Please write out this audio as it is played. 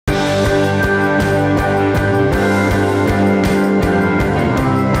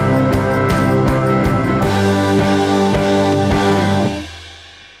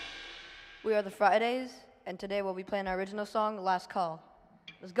Fridays, and today we'll be playing our original song, Last Call.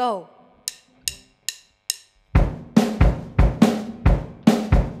 Let's go.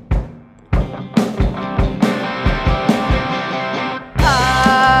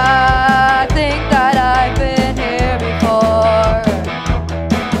 I think that I've been here before.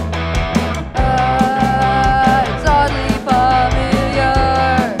 It's oddly familiar.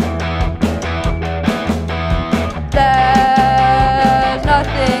 There's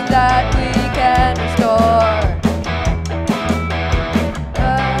nothing that we can restore.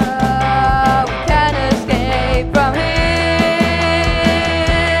 We can't escape from here.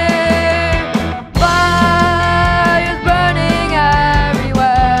 Fire's burning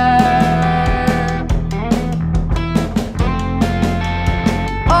everywhere.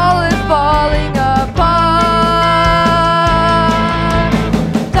 All is falling apart.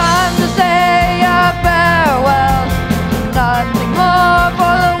 Time to say a farewell. Nothing more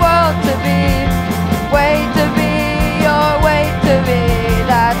for the world to be. Wait to be, or wait to be.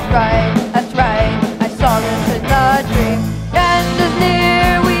 That's right, that's right. I saw this in a dream. End is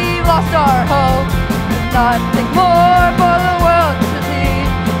near, we've lost our hope. Nothing more for the world to see.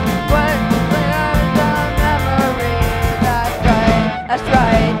 But there's a memory. That's right, that's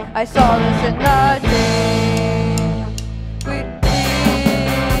right. I saw this in a dream. We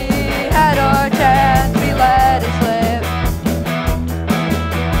had our chance, we let it slip.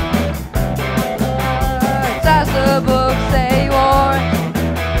 It's as the books say, warn.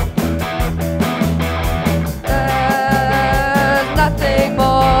 There's nothing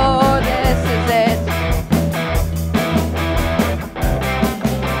more, this is it.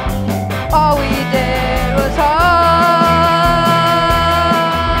 All we did was harm.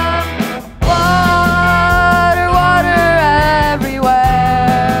 Water, water everywhere.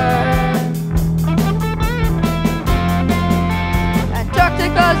 And truck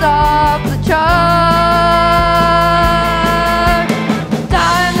took us off the chart.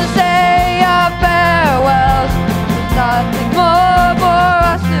 Time to say our farewells. There's nothing more for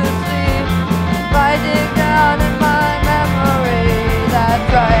us to see. Writing down in my memory. That's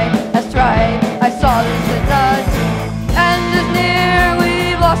right, that's right. I saw this in a dream. End is near,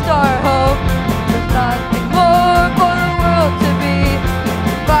 we've lost our hope. There's nothing more for the world to be.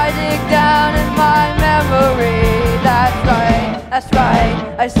 Writing down in my memory. That's right, that's right.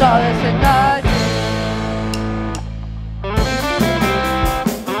 I saw this in a dream.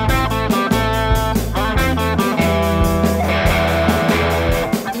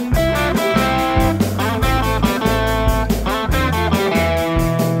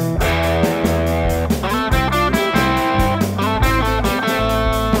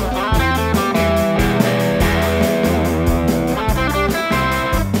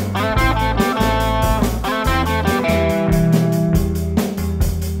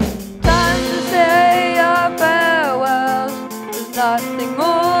 Time to say our farewells. There's nothing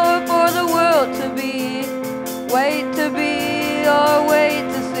more for the world to be. Wait to be, or wait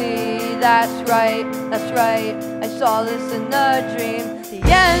to see. That's right, that's right. I saw this in a dream. The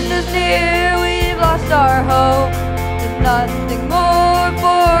end is near, we've lost our hope. There's nothing more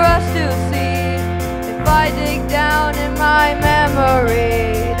for us to see. If I dig down in my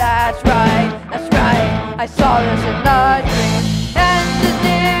memory. That's right, that's right. I saw this in a dream. End is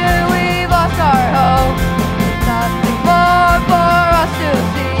near, we've lost our hope. There's nothing more for us to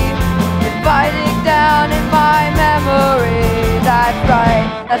see. If I dig down in my memory. That's right,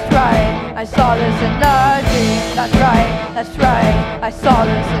 that's right. I saw this in a dream. That's right, that's right. I saw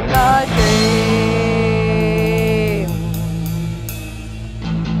this in a dream.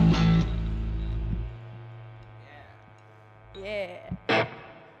 Yeah.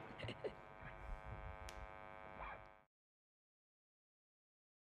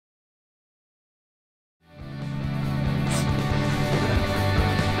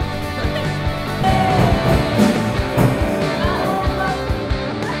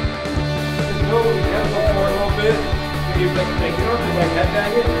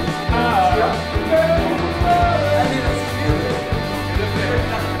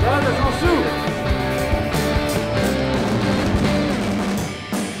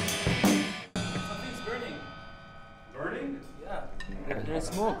 Burning? Yeah, there's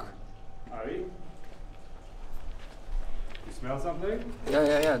smoke. Ari? You smell something?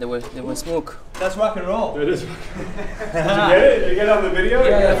 Yeah, there was smoke. That's rock and roll. It is. Did you get it? Did you get it on the video?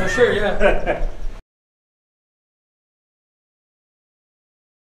 Yeah, for sure, yeah.